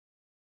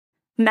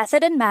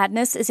Method and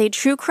Madness is a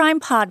true crime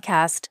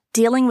podcast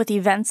dealing with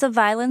events of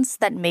violence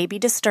that may be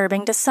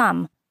disturbing to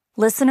some.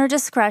 Listener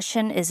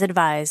discretion is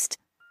advised.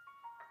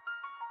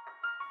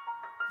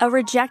 A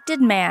rejected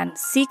man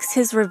seeks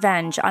his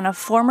revenge on a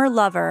former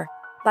lover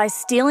by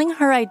stealing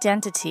her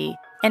identity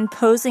and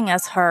posing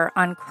as her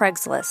on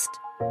Craigslist.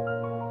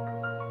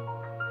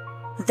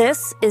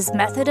 This is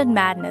Method and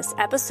Madness,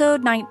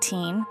 Episode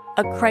 19,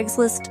 A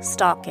Craigslist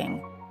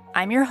Stalking.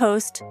 I'm your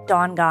host,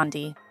 Dawn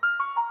Gandhi.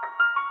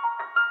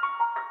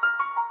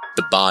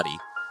 The body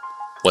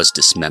was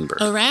dismembered.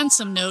 A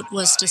ransom note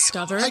was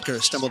discovered.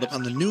 Hikers stumbled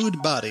upon the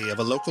nude body of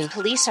a local...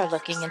 Police are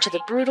looking into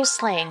the brutal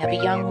slaying of a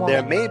young woman.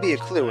 There may be a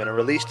clue in a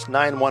released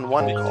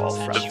 911 call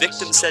from... The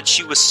victim said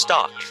she was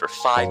stalked for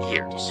 5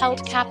 years.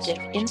 Held captive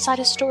inside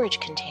a storage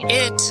container.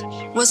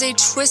 It was a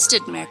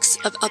twisted mix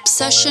of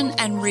obsession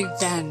and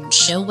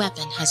revenge. No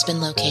weapon has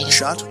been located.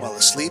 Shot while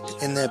asleep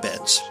in their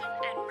beds.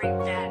 And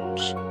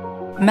revenge.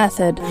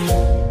 Method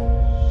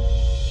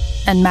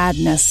and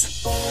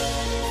Madness.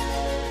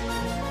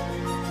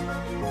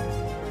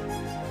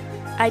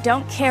 I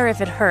don't care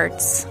if it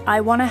hurts.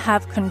 I want to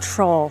have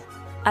control.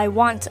 I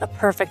want a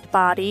perfect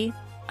body.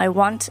 I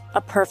want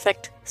a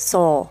perfect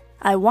soul.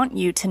 I want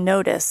you to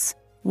notice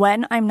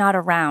when I'm not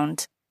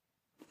around.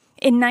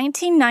 In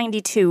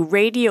 1992,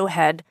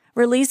 Radiohead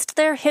released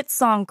their hit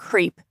song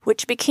Creep,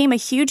 which became a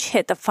huge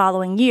hit the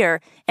following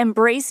year,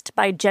 embraced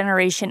by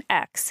Generation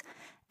X,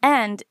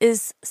 and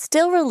is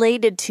still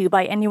related to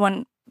by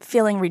anyone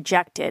feeling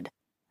rejected.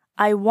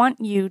 I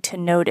want you to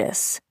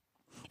notice.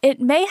 It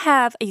may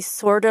have a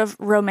sort of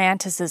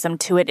romanticism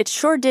to it. It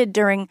sure did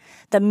during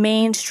the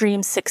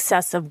mainstream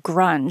success of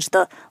grunge,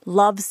 the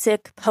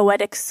lovesick,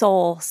 poetic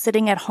soul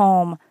sitting at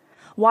home,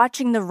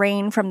 watching the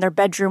rain from their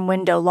bedroom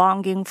window,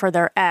 longing for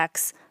their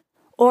ex,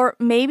 or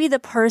maybe the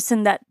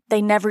person that they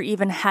never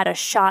even had a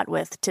shot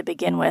with to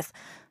begin with.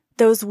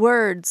 Those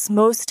words,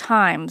 most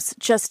times,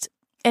 just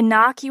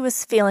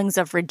innocuous feelings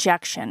of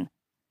rejection.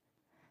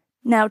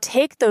 Now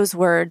take those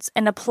words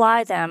and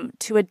apply them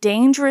to a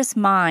dangerous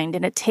mind,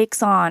 and it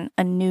takes on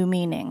a new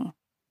meaning.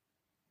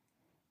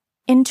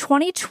 In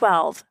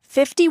 2012,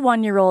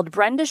 51-year-old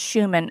Brenda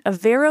Schumann of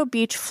Vero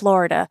Beach,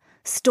 Florida,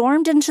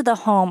 stormed into the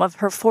home of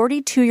her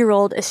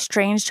 42-year-old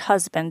estranged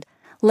husband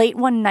late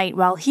one night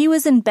while he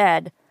was in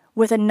bed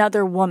with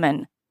another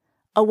woman,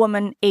 a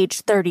woman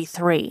aged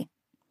 33.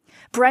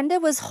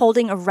 Brenda was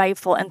holding a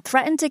rifle and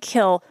threatened to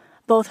kill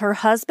both her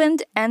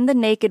husband and the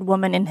naked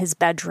woman in his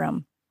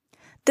bedroom.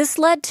 This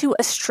led to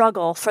a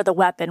struggle for the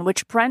weapon,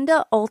 which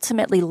Brenda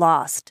ultimately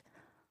lost.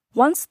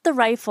 Once the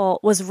rifle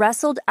was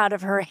wrestled out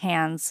of her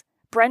hands,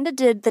 Brenda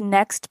did the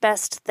next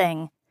best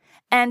thing,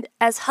 and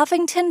as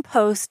Huffington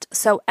Post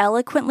so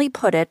eloquently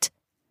put it,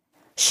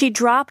 she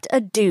dropped a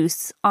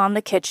deuce on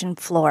the kitchen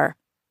floor.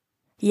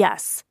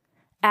 Yes,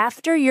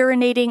 after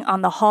urinating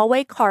on the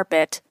hallway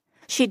carpet,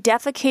 she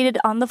defecated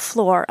on the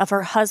floor of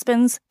her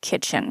husband's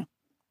kitchen.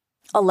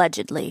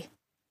 Allegedly.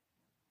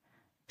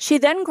 She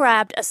then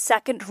grabbed a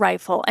second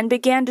rifle and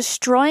began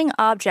destroying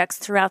objects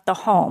throughout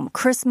the home,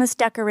 Christmas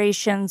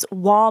decorations,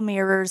 wall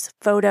mirrors,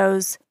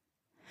 photos.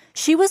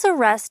 She was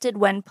arrested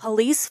when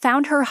police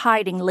found her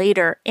hiding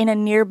later in a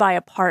nearby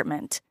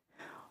apartment.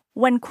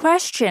 When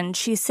questioned,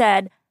 she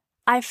said,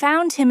 "I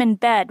found him in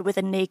bed with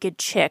a naked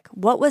chick.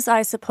 What was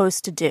I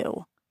supposed to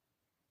do?"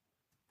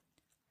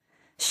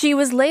 She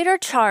was later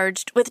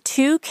charged with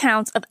 2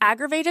 counts of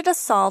aggravated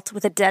assault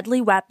with a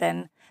deadly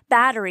weapon,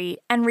 battery,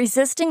 and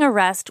resisting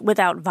arrest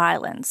without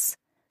violence.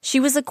 She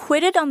was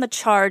acquitted on the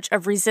charge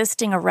of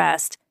resisting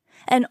arrest,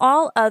 and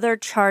all other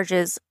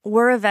charges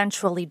were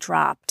eventually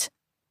dropped.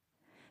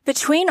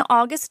 Between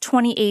August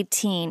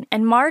 2018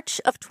 and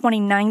March of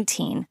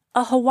 2019,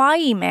 a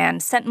Hawaii man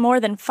sent more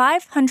than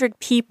 500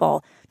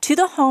 people to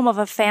the home of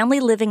a family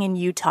living in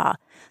Utah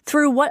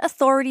through what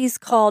authorities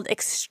called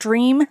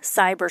extreme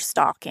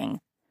cyberstalking.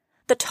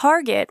 The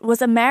target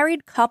was a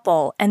married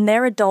couple and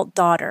their adult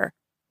daughter.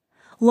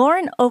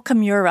 Lauren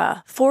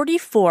Okamura,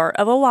 44,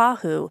 of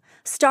Oahu,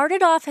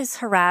 started off his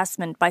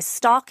harassment by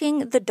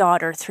stalking the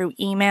daughter through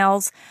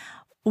emails.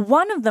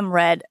 One of them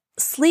read,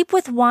 "Sleep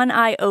with one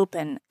eye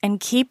open and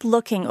keep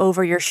looking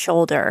over your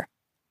shoulder."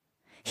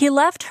 He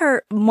left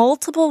her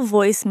multiple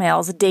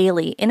voicemails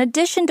daily in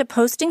addition to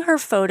posting her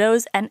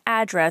photos and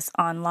address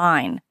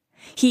online.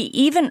 He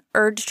even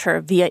urged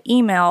her via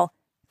email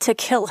to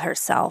kill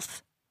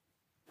herself.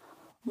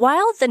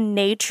 While the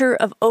nature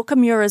of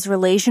Okamura's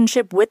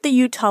relationship with the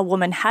Utah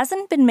woman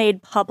hasn't been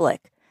made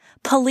public,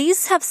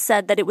 police have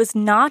said that it was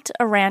not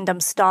a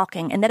random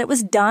stalking and that it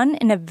was done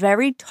in a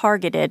very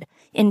targeted,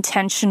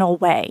 intentional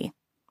way.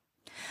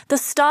 The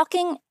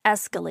stalking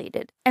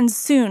escalated, and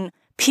soon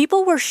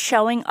people were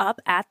showing up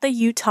at the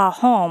Utah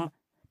home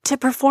to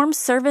perform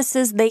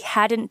services they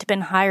hadn't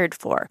been hired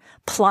for: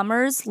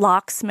 plumbers,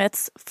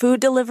 locksmiths, food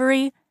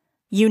delivery,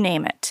 you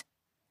name it.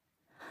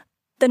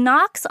 The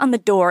knocks on the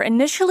door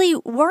initially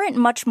weren't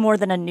much more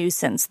than a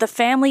nuisance, the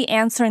family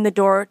answering the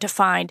door to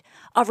find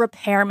a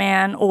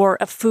repairman or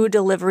a food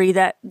delivery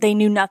that they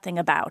knew nothing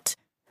about.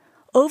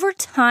 Over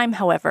time,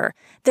 however,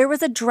 there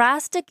was a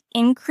drastic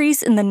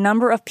increase in the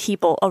number of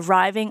people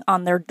arriving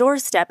on their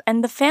doorstep,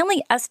 and the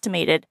family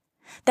estimated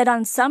that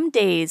on some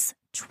days,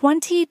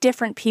 20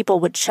 different people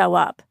would show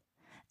up.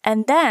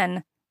 And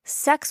then,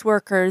 sex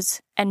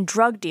workers and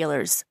drug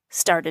dealers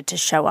started to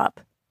show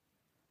up.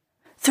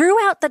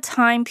 Throughout the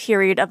time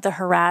period of the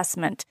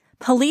harassment,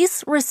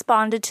 police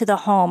responded to the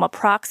home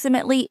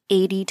approximately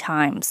 80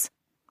 times.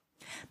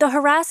 The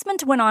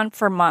harassment went on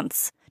for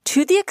months,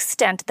 to the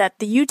extent that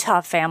the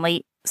Utah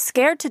family,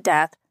 scared to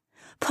death,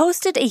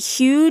 posted a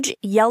huge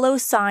yellow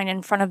sign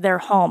in front of their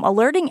home,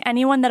 alerting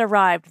anyone that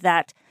arrived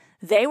that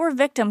they were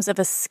victims of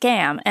a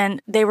scam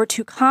and they were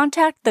to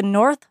contact the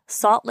North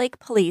Salt Lake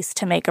Police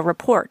to make a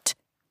report.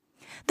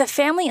 The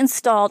family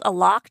installed a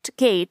locked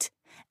gate,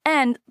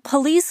 and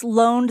police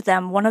loaned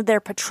them one of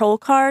their patrol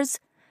cars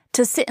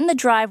to sit in the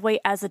driveway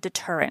as a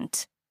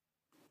deterrent.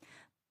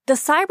 The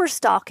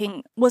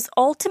cyberstalking was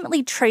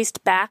ultimately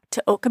traced back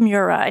to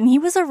Okamura, and he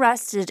was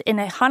arrested in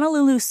a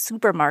Honolulu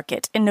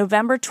supermarket in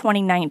November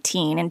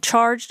 2019 and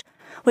charged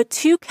with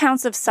 2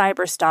 counts of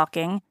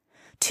cyberstalking,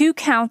 2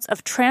 counts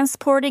of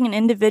transporting an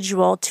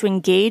individual to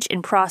engage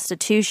in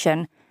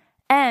prostitution,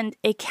 and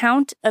a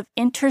count of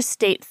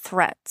interstate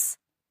threats.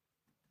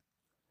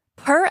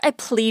 Per a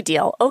plea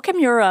deal,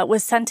 Okamura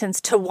was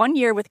sentenced to 1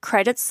 year with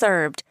credit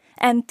served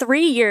and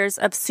 3 years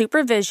of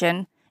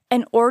supervision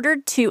and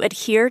ordered to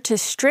adhere to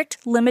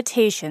strict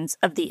limitations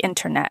of the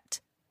internet.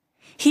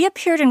 He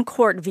appeared in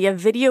court via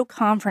video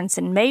conference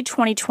in May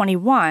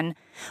 2021,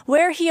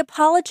 where he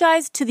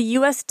apologized to the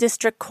U.S.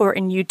 District Court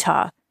in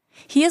Utah.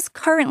 He is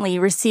currently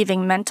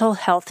receiving mental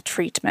health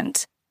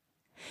treatment.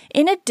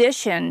 In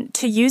addition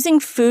to using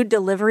food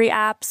delivery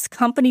apps,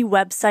 company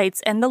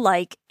websites, and the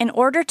like in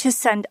order to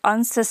send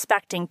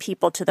unsuspecting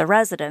people to the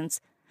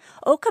residence,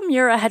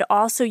 Okamura had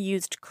also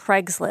used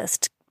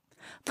Craigslist,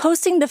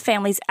 posting the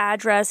family's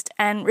address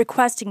and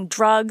requesting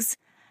drugs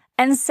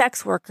and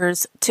sex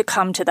workers to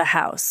come to the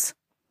house.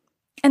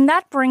 And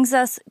that brings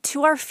us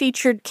to our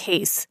featured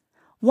case,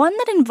 one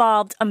that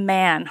involved a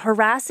man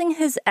harassing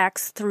his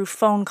ex through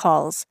phone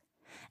calls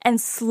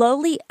and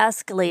slowly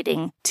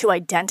escalating to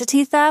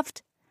identity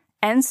theft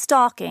and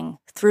stalking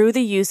through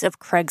the use of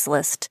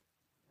Craigslist.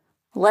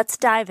 Let's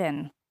dive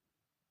in.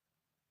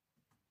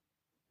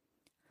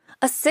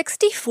 A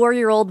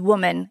 64-year-old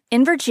woman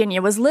in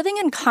Virginia was living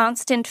in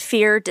constant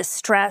fear,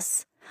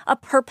 distress, a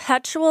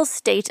perpetual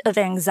state of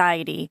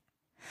anxiety.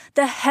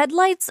 The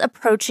headlights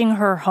approaching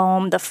her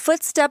home, the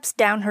footsteps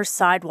down her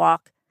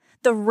sidewalk,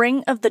 the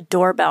ring of the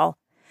doorbell,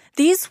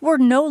 these were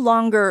no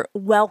longer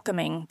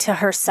welcoming to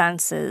her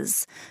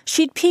senses.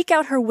 She'd peek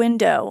out her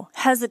window,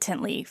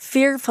 hesitantly,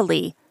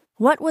 fearfully.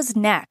 What was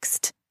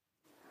next?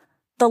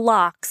 The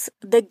locks,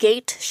 the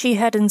gate she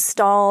had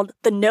installed,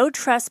 the no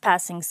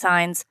trespassing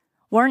signs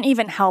weren't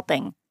even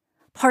helping,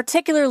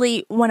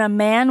 particularly when a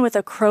man with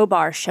a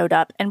crowbar showed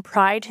up and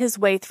pried his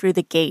way through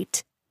the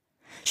gate.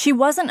 She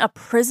wasn't a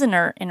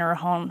prisoner in her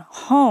own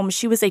home.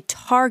 She was a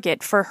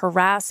target for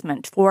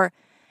harassment, for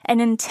an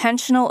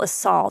intentional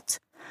assault,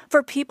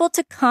 for people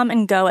to come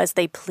and go as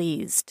they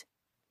pleased.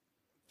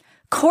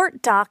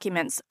 Court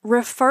documents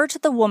refer to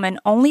the woman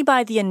only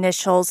by the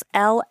initials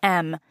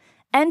LM,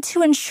 and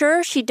to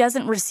ensure she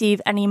doesn't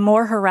receive any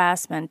more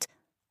harassment,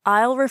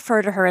 I'll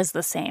refer to her as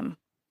the same.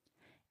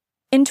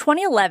 In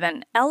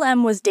 2011,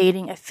 LM was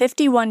dating a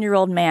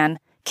 51-year-old man,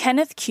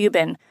 Kenneth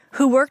Cuban,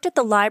 who worked at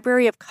the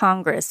Library of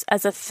Congress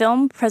as a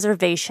film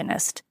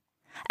preservationist.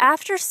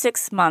 After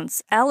 6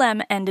 months,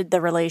 LM ended the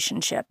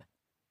relationship.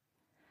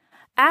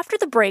 After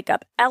the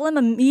breakup, LM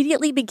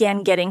immediately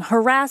began getting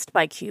harassed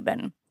by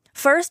Cuban.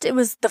 First, it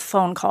was the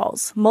phone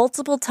calls,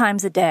 multiple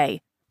times a day,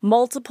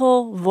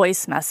 multiple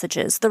voice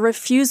messages, the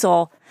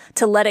refusal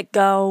to let it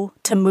go,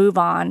 to move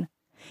on.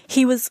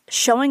 He was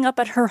showing up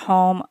at her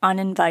home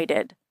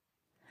uninvited.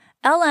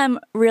 LM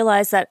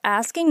realized that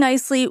asking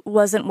nicely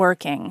wasn't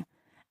working.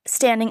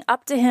 Standing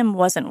up to him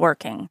wasn't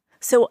working.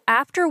 So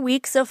after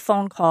weeks of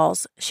phone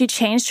calls, she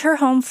changed her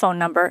home phone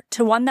number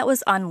to one that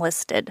was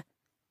unlisted.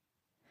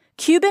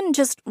 Cuban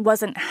just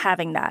wasn't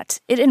having that.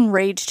 It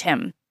enraged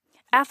him.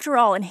 After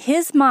all, in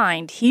his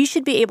mind, he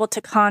should be able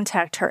to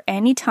contact her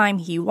anytime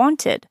he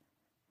wanted.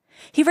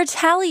 He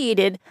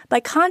retaliated by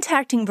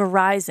contacting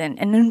Verizon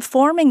and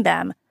informing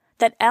them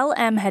that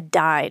LM had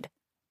died.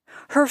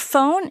 Her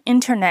phone,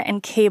 internet,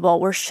 and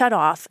cable were shut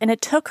off, and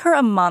it took her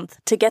a month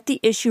to get the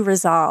issue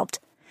resolved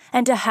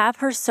and to have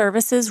her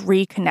services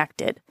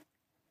reconnected.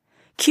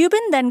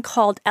 Cuban then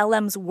called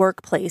LM's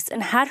workplace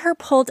and had her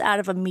pulled out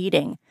of a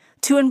meeting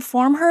to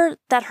inform her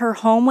that her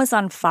home was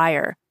on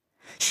fire.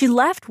 She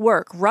left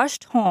work,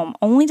 rushed home,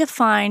 only to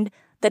find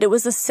that it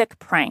was a sick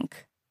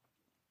prank.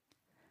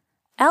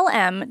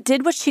 LM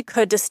did what she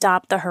could to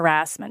stop the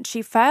harassment.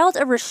 She filed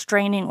a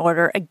restraining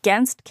order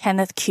against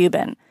Kenneth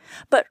Cuban,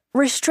 but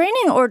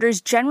restraining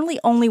orders generally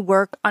only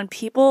work on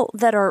people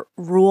that are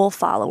rule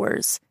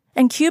followers,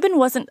 and Cuban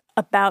wasn't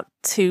about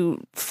to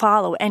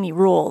follow any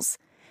rules.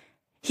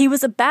 He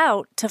was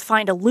about to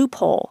find a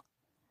loophole.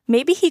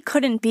 Maybe he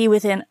couldn't be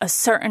within a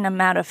certain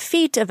amount of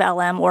feet of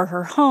LM or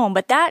her home,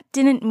 but that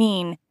didn't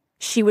mean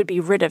she would be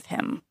rid of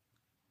him.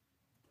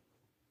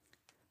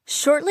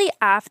 Shortly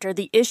after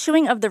the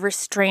issuing of the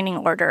restraining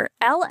order,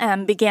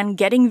 LM began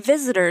getting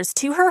visitors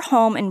to her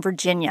home in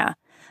Virginia,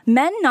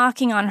 men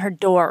knocking on her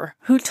door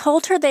who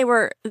told her they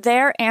were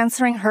there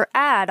answering her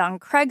ad on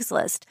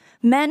Craigslist,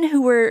 men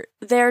who were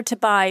there to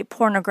buy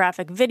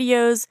pornographic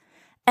videos,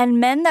 and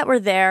men that were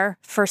there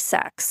for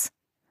sex.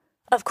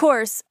 Of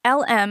course,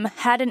 LM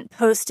hadn't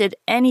posted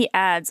any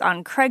ads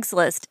on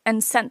Craigslist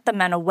and sent the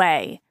men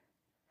away.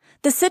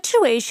 The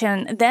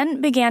situation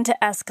then began to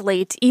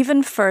escalate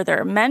even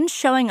further, men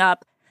showing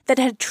up that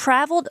had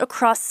traveled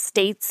across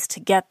states to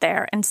get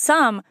there, and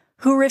some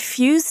who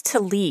refused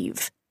to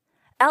leave.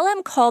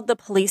 LM called the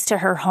police to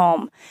her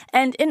home,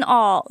 and in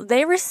all,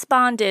 they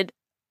responded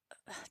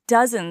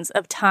dozens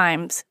of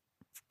times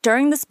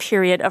during this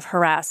period of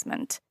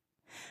harassment.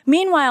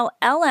 Meanwhile,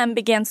 LM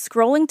began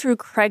scrolling through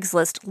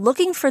Craigslist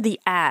looking for the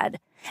ad,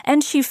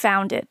 and she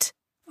found it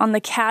on the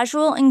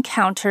casual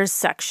encounters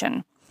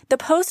section. The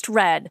post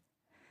read,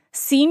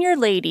 "Senior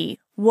lady,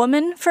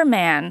 woman for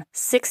man,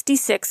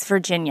 66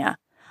 Virginia.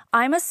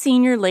 I'm a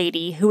senior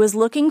lady who is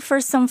looking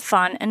for some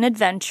fun and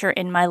adventure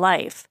in my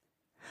life.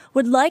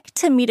 Would like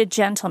to meet a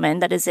gentleman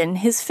that is in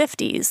his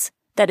 50s,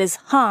 that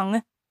is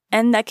hung,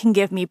 and that can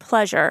give me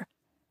pleasure.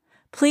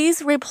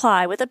 Please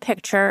reply with a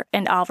picture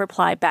and I'll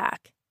reply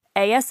back.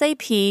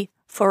 ASAP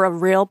for a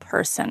real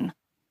person."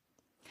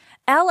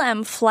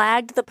 LM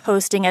flagged the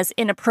posting as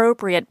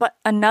inappropriate, but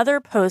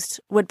another post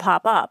would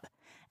pop up,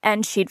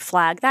 and she'd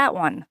flag that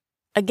one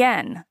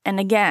again and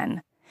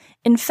again.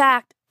 In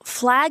fact,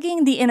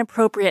 flagging the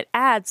inappropriate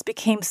ads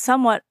became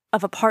somewhat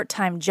of a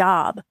part-time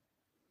job.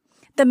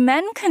 The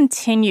men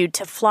continued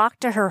to flock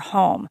to her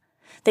home.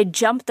 They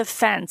jumped the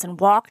fence and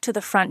walked to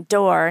the front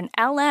door, and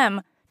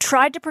LM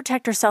tried to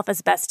protect herself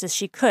as best as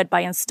she could by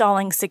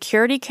installing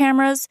security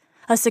cameras,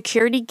 a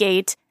security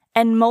gate,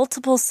 and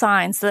multiple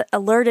signs that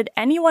alerted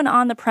anyone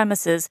on the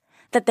premises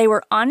that they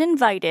were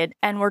uninvited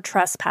and were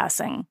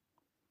trespassing.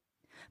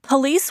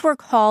 Police were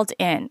called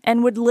in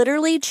and would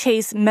literally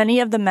chase many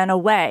of the men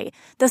away.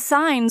 The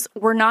signs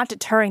were not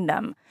deterring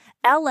them.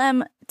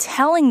 LM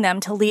telling them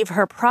to leave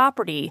her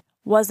property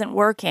wasn't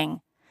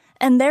working,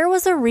 and there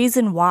was a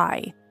reason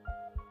why.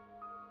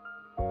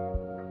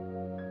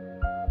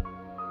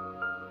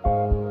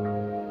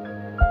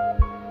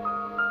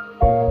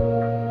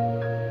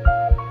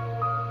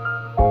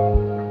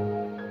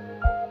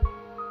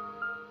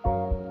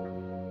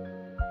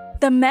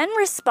 The men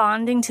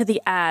responding to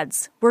the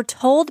ads were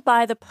told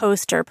by the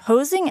poster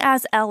posing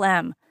as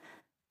LM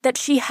that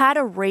she had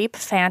a rape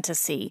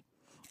fantasy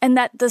and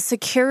that the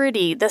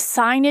security, the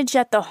signage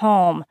at the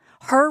home,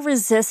 her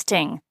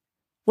resisting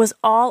was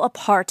all a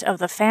part of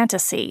the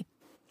fantasy.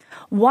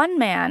 One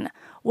man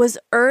was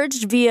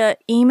urged via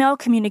email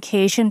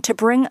communication to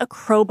bring a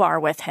crowbar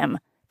with him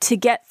to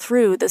get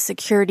through the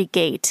security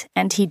gate,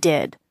 and he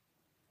did.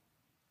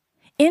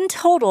 In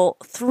total,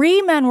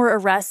 3 men were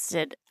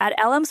arrested at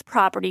LM's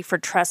property for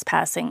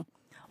trespassing.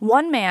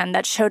 One man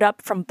that showed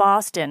up from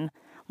Boston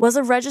was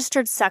a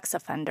registered sex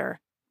offender.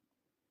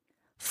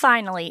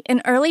 Finally,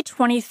 in early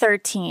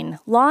 2013,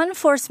 law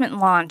enforcement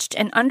launched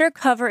an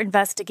undercover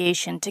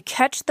investigation to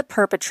catch the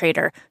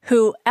perpetrator,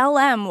 who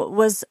LM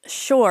was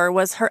sure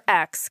was her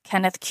ex,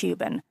 Kenneth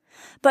Cuban.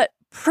 But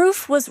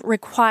proof was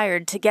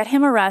required to get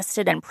him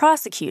arrested and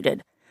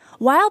prosecuted.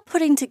 While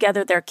putting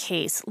together their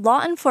case,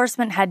 law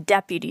enforcement had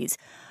deputies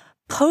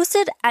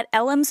posted at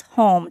LM's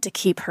home to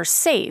keep her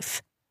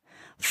safe.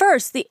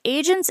 First, the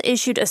agents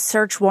issued a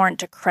search warrant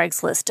to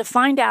Craigslist to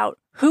find out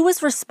who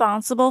was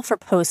responsible for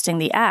posting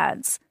the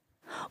ads.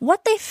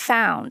 What they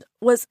found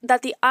was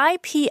that the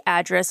IP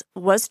address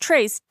was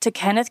traced to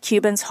Kenneth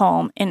Cuban's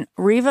home in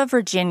Riva,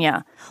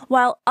 Virginia,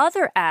 while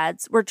other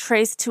ads were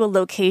traced to a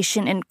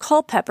location in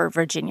Culpeper,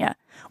 Virginia,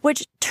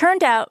 which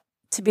turned out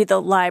to be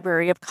the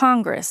Library of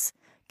Congress,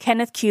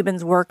 Kenneth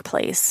Cuban's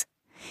workplace.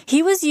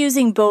 He was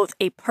using both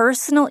a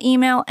personal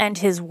email and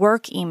his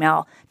work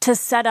email to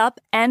set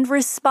up and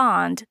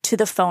respond to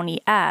the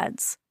phony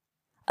ads.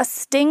 A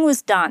sting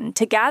was done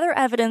to gather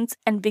evidence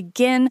and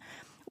begin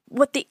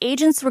what the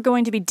agents were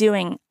going to be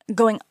doing,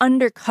 going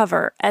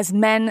undercover as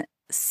men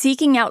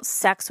seeking out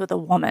sex with a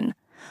woman.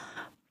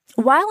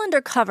 While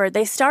undercover,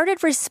 they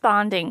started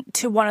responding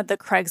to one of the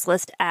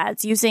Craigslist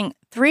ads using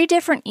 3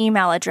 different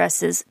email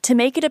addresses to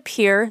make it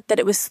appear that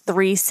it was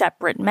 3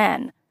 separate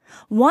men.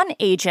 One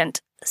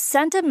agent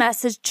sent a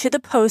message to the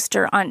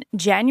poster on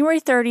January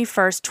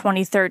 31st,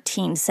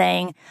 2013,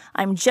 saying,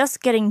 "I'm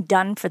just getting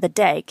done for the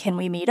day. Can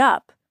we meet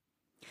up?"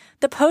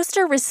 The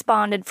poster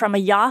responded from a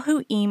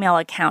Yahoo email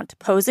account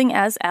posing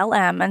as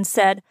LM and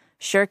said,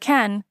 "Sure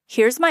can.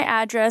 Here's my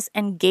address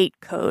and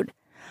gate code.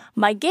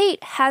 My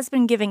gate has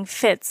been giving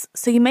fits,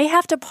 so you may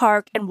have to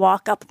park and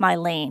walk up my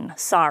lane.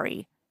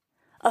 Sorry."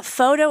 A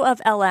photo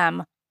of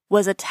LM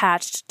was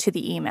attached to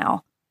the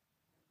email.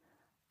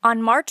 On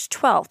March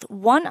 12th,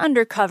 one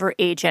undercover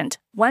agent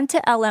went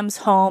to LM's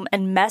home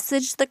and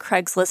messaged the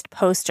Craigslist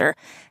poster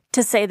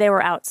to say they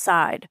were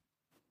outside.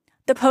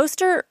 The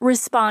poster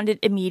responded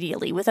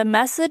immediately with a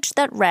message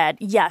that read,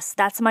 "Yes,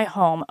 that's my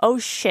home. Oh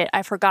shit,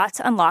 I forgot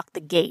to unlock the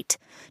gate.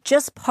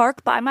 Just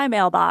park by my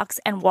mailbox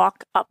and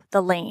walk up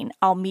the lane.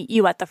 I'll meet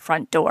you at the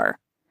front door."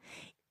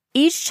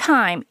 Each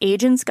time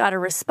agents got a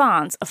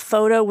response, a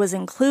photo was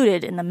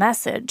included in the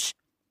message.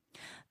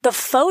 The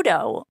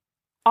photo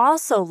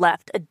also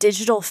left a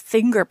digital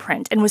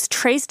fingerprint and was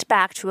traced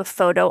back to a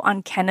photo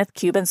on Kenneth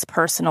Cuban's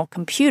personal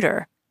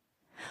computer.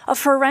 A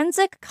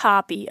forensic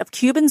copy of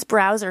Cuban's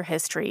browser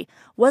history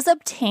was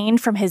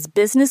obtained from his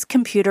business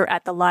computer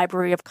at the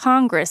Library of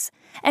Congress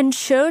and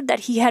showed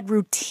that he had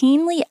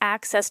routinely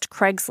accessed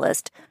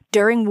Craigslist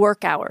during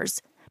work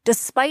hours,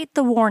 despite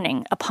the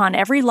warning upon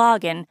every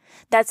login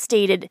that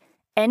stated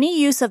any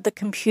use of the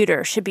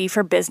computer should be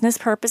for business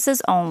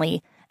purposes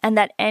only and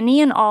that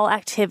any and all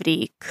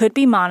activity could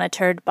be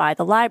monitored by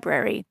the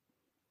library.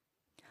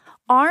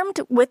 Armed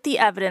with the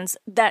evidence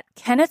that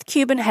Kenneth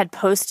Cuban had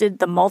posted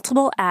the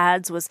multiple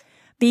ads was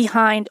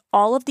behind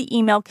all of the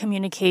email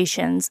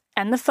communications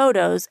and the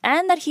photos,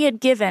 and that he had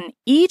given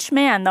each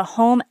man the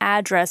home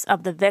address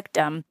of the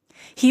victim,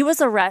 he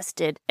was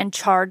arrested and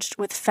charged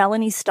with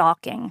felony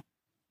stalking.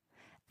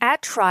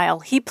 At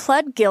trial, he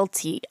pled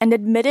guilty and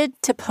admitted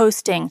to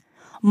posting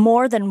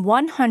more than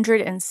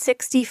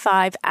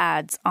 165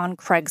 ads on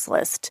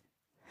Craigslist.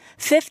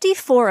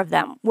 54 of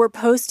them were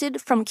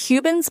posted from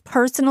Cuban's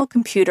personal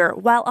computer,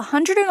 while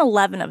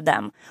 111 of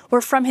them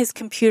were from his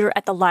computer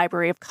at the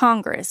Library of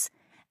Congress.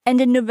 And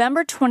in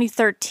November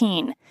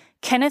 2013,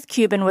 Kenneth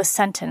Cuban was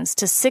sentenced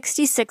to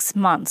 66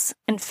 months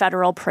in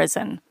federal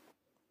prison.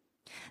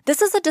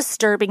 This is a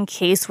disturbing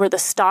case where the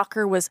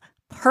stalker was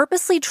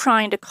purposely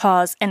trying to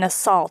cause an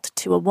assault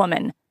to a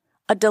woman,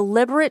 a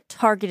deliberate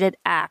targeted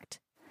act.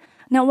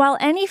 Now, while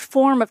any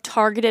form of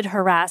targeted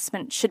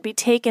harassment should be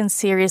taken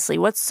seriously,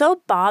 what's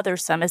so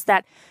bothersome is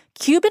that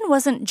Cuban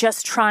wasn't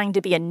just trying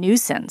to be a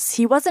nuisance.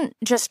 He wasn't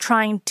just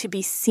trying to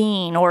be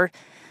seen or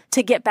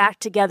to get back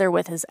together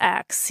with his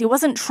ex. He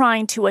wasn't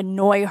trying to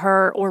annoy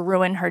her or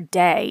ruin her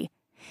day.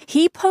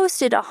 He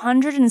posted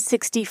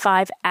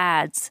 165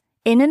 ads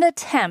in an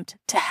attempt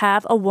to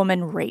have a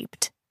woman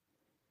raped.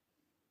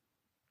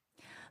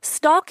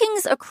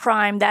 Stalking's a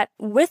crime that,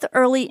 with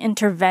early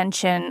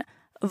intervention,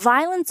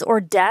 violence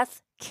or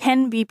death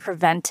can be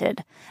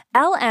prevented.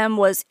 LM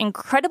was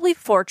incredibly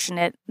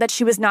fortunate that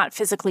she was not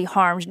physically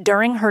harmed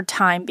during her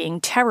time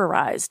being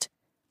terrorized.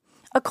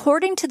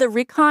 According to the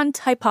Recon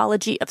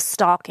typology of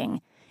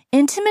stalking,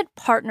 intimate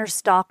partner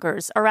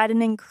stalkers are at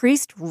an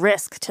increased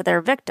risk to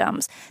their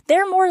victims.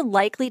 They're more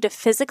likely to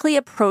physically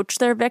approach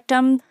their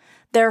victim.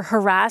 Their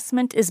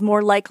harassment is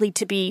more likely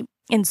to be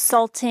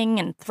insulting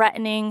and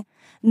threatening.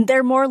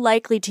 They're more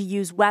likely to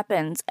use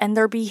weapons, and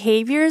their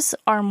behaviors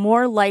are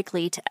more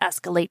likely to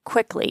escalate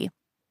quickly.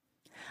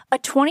 A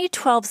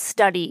 2012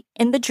 study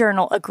in the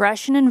journal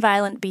Aggression and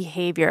Violent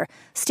Behavior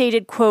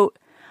stated, quote,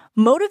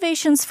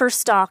 "Motivations for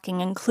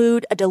stalking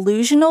include a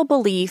delusional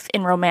belief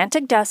in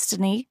romantic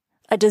destiny,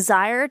 a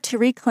desire to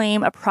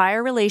reclaim a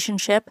prior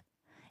relationship,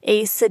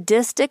 a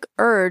sadistic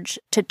urge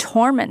to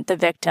torment the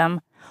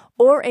victim,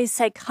 or a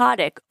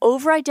psychotic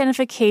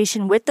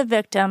over-identification with the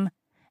victim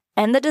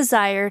and the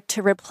desire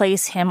to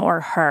replace him or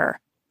her."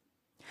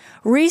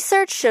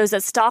 Research shows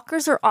that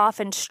stalkers are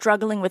often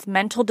struggling with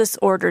mental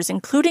disorders,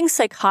 including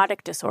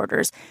psychotic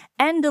disorders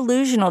and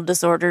delusional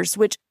disorders,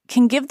 which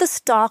can give the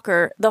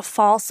stalker the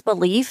false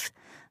belief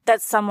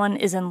that someone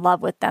is in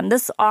love with them.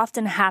 This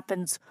often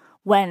happens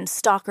when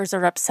stalkers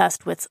are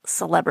obsessed with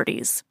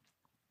celebrities.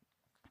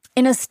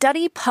 In a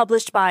study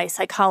published by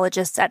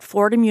psychologists at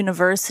Fordham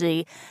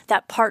University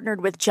that partnered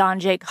with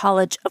John Jay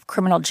College of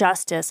Criminal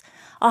Justice,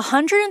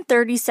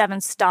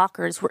 137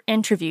 stalkers were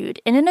interviewed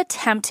in an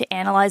attempt to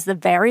analyze the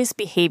various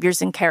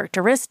behaviors and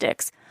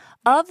characteristics.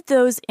 Of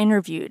those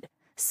interviewed,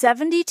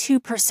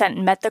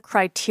 72% met the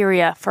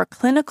criteria for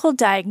clinical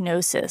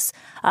diagnosis,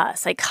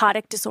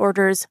 psychotic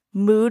disorders,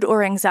 mood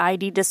or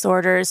anxiety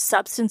disorders,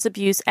 substance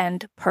abuse,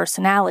 and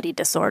personality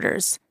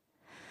disorders.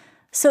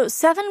 So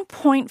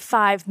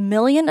 7.5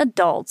 million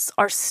adults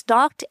are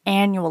stalked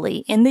annually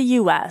in the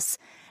U.S.,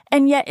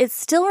 and yet it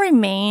still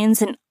remains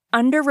an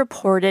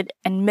underreported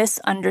and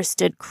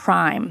misunderstood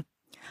crime.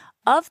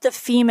 Of the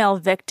female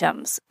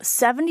victims,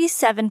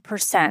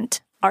 77%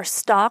 are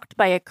stalked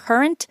by a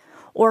current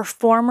or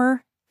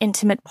former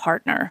intimate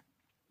partner.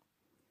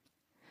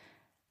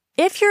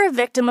 If you're a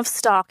victim of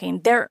stalking,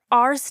 there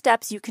are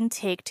steps you can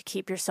take to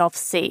keep yourself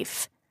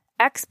safe.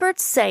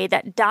 Experts say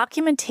that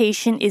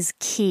documentation is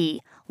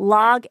key.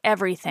 Log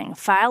everything,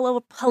 file a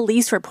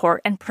police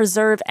report, and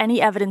preserve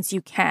any evidence you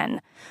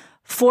can.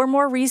 For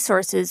more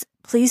resources,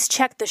 please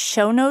check the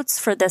show notes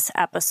for this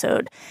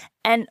episode.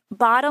 And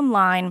bottom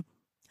line,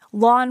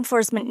 law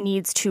enforcement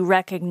needs to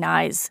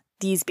recognize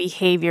these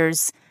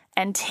behaviors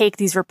and take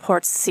these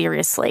reports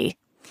seriously.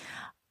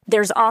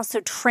 There's also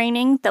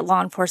training that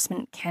law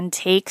enforcement can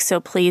take, so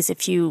please,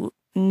 if you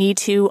need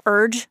to,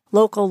 urge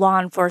local law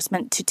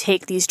enforcement to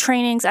take these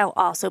trainings. I'll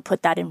also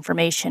put that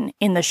information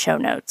in the show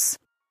notes.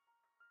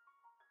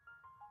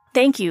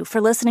 Thank you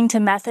for listening to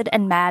Method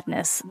and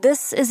Madness.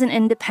 This is an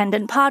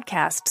independent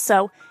podcast,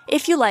 so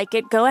if you like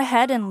it, go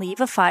ahead and leave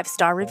a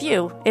 5-star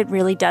review. It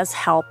really does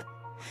help.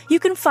 You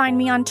can find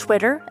me on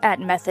Twitter at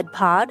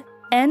MethodPod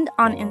and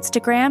on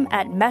Instagram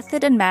at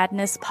Method and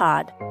Madness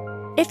Pod.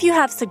 If you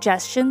have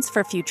suggestions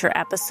for future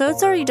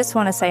episodes or you just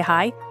want to say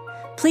hi,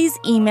 please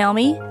email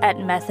me at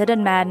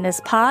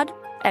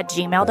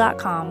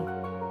methodandmadnesspod@gmail.com.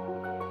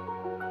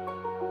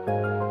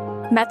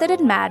 Method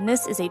and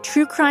Madness is a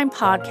true crime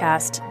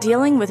podcast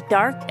dealing with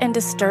dark and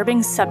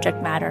disturbing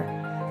subject matter.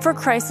 For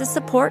crisis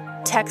support,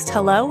 text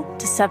HELLO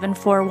to